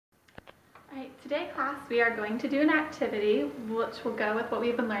Today, class, we are going to do an activity which will go with what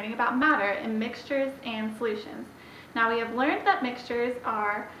we've been learning about matter in mixtures and solutions. Now, we have learned that mixtures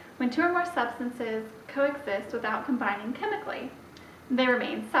are when two or more substances coexist without combining chemically. They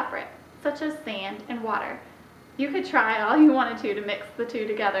remain separate, such as sand and water. You could try all you wanted to mix the two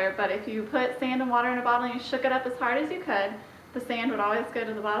together, but if you put sand and water in a bottle and you shook it up as hard as you could, the sand would always go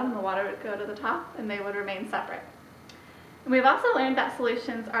to the bottom and the water would go to the top, and they would remain separate. We've also learned that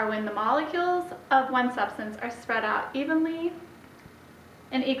solutions are when the molecules of one substance are spread out evenly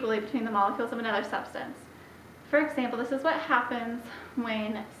and equally between the molecules of another substance. For example, this is what happens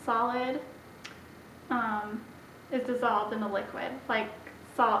when solid is dissolved in a liquid, like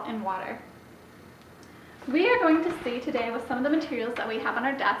salt in water. We are going to see today with some of the materials that we have on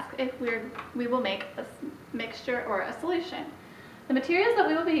our desk if we will make a mixture or a solution. The materials that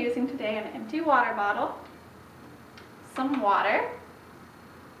we will be using today are an empty water bottle, some water,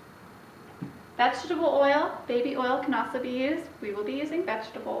 vegetable oil, baby oil can also be used. We will be using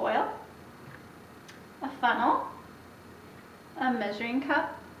vegetable oil, a funnel, a measuring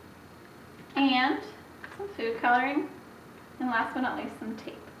cup, and some food coloring, and last but not least, some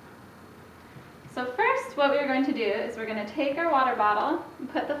tape. So first, what we're going to do is we're going to take our water bottle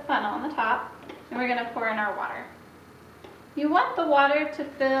and put the funnel on the top, and we're going to pour in our water. You want the water to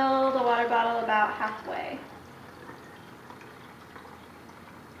fill the water bottle about halfway.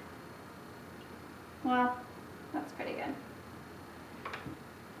 Well, that's pretty good.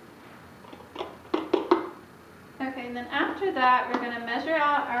 Okay, and then after that, we're going to measure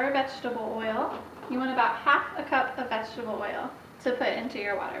out our vegetable oil. You want about half a cup of vegetable oil to put into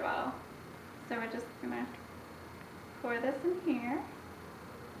your water bottle. So we're just going to pour this in here.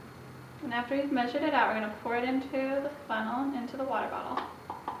 And after we've measured it out, we're going to pour it into the funnel and into the water bottle.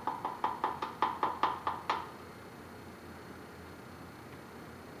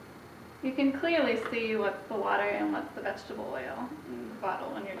 You can clearly see what's the water and what's the vegetable oil in the bottle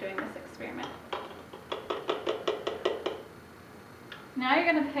when you're doing this experiment. Now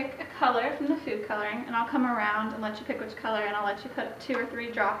you're going to pick a color from the food coloring, and I'll come around and let you pick which color, and I'll let you put 2 or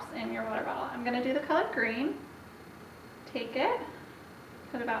 3 drops in your water bottle. I'm going to do the color green. Take it,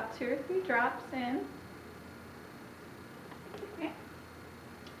 put about 2 or 3 drops in. Okay.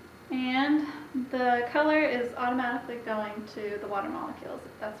 And the color is automatically going to the water molecules.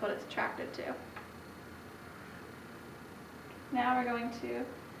 That's what it's attracted to. Now we're going to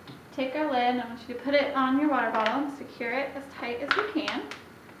take our lid, and I want you to put it on your water bottle and secure it as tight as you can.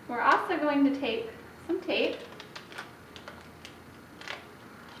 We're also going to take some tape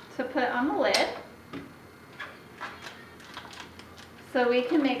to put on the lid so we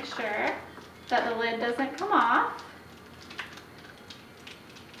can make sure that the lid doesn't come off.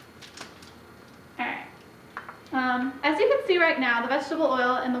 As you can see right now, the vegetable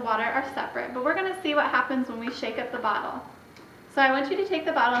oil and the water are separate, but we're going to see what happens when we shake up the bottle. So I want you to take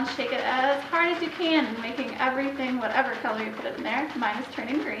the bottle and shake it as hard as you can, making everything whatever color you put it in there. Mine is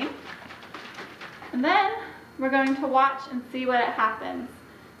turning green. And then we're going to watch and see what happens.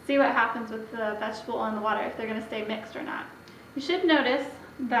 See what happens with the vegetable oil and the water, if they're going to stay mixed or not. You should notice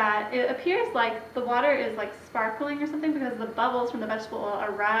that it appears like the water is like sparkling or something because the bubbles from the vegetable oil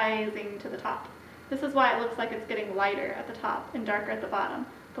are rising to the top. This is why it looks like it's getting lighter at the top and darker at the bottom.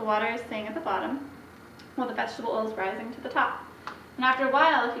 The water is staying at the bottom while the vegetable oil is rising to the top. And after a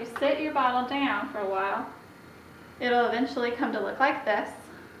while, if you sit your bottle down for a while, it'll eventually come to look like this,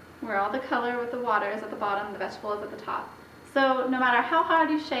 where all the color with the water is at the bottom and the vegetable is at the top. So no matter how hard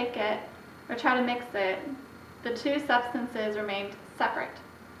you shake it or try to mix it, the two substances remained separate.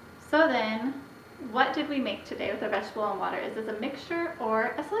 So then, what did we make today with our vegetable oil and water? Is this a mixture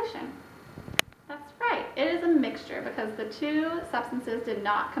or a solution? That's right, it is a mixture because the two substances did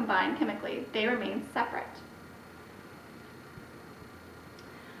not combine chemically. They remain separate.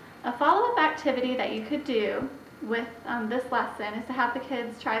 A follow-up activity that you could do with this lesson is to have the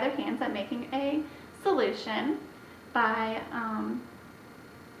kids try their hands at making a solution by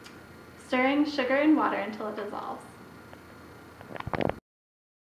stirring sugar and water until it dissolves.